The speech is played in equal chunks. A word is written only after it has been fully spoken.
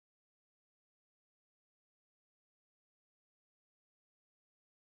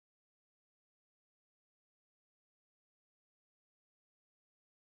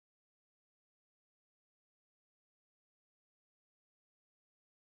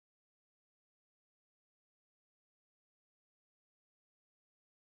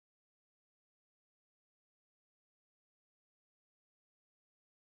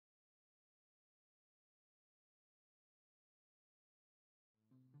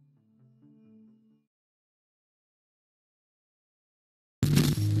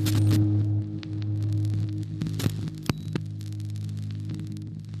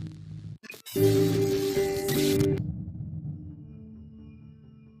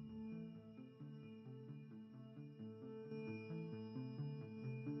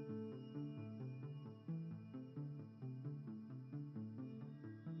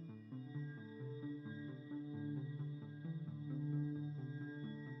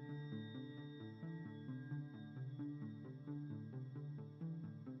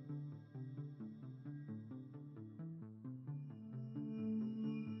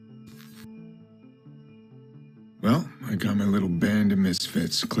got my little band of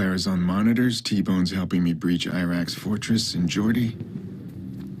misfits. Clara's on monitors, T-Bone's helping me breach Iraq's fortress, and Jordy...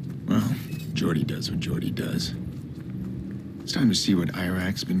 Well, Jordy does what Jordy does. It's time to see what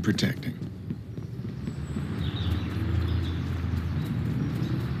Iraq's been protecting.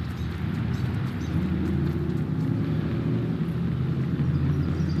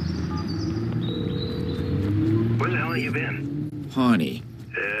 Where the hell have you been? Pawnee.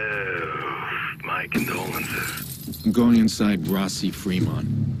 Oh, my condolences. I'm going inside Rossi Fremont.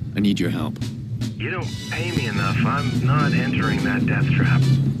 I need your help. You don't pay me enough. I'm not entering that death trap.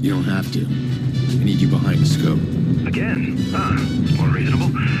 You don't have to. I need you behind the scope. Again? It's more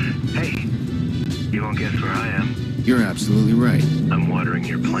reasonable. Hey, you won't guess where I am. You're absolutely right. I'm watering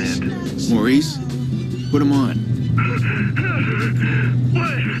your plant. Maurice, put him on.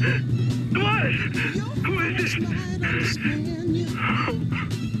 What? What? Who is it?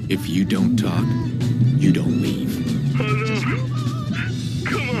 If you don't talk, you don't leave. Oh no.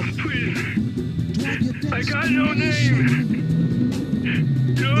 Come on, please. I got no name.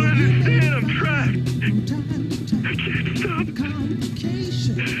 You don't understand. I'm trapped. I can't stop.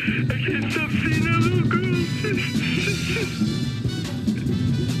 I can't stop seeing that little girl.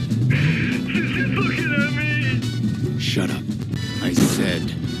 She's just looking at me. Shut up. I said,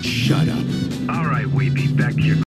 shut up. All right, Weepy, back to your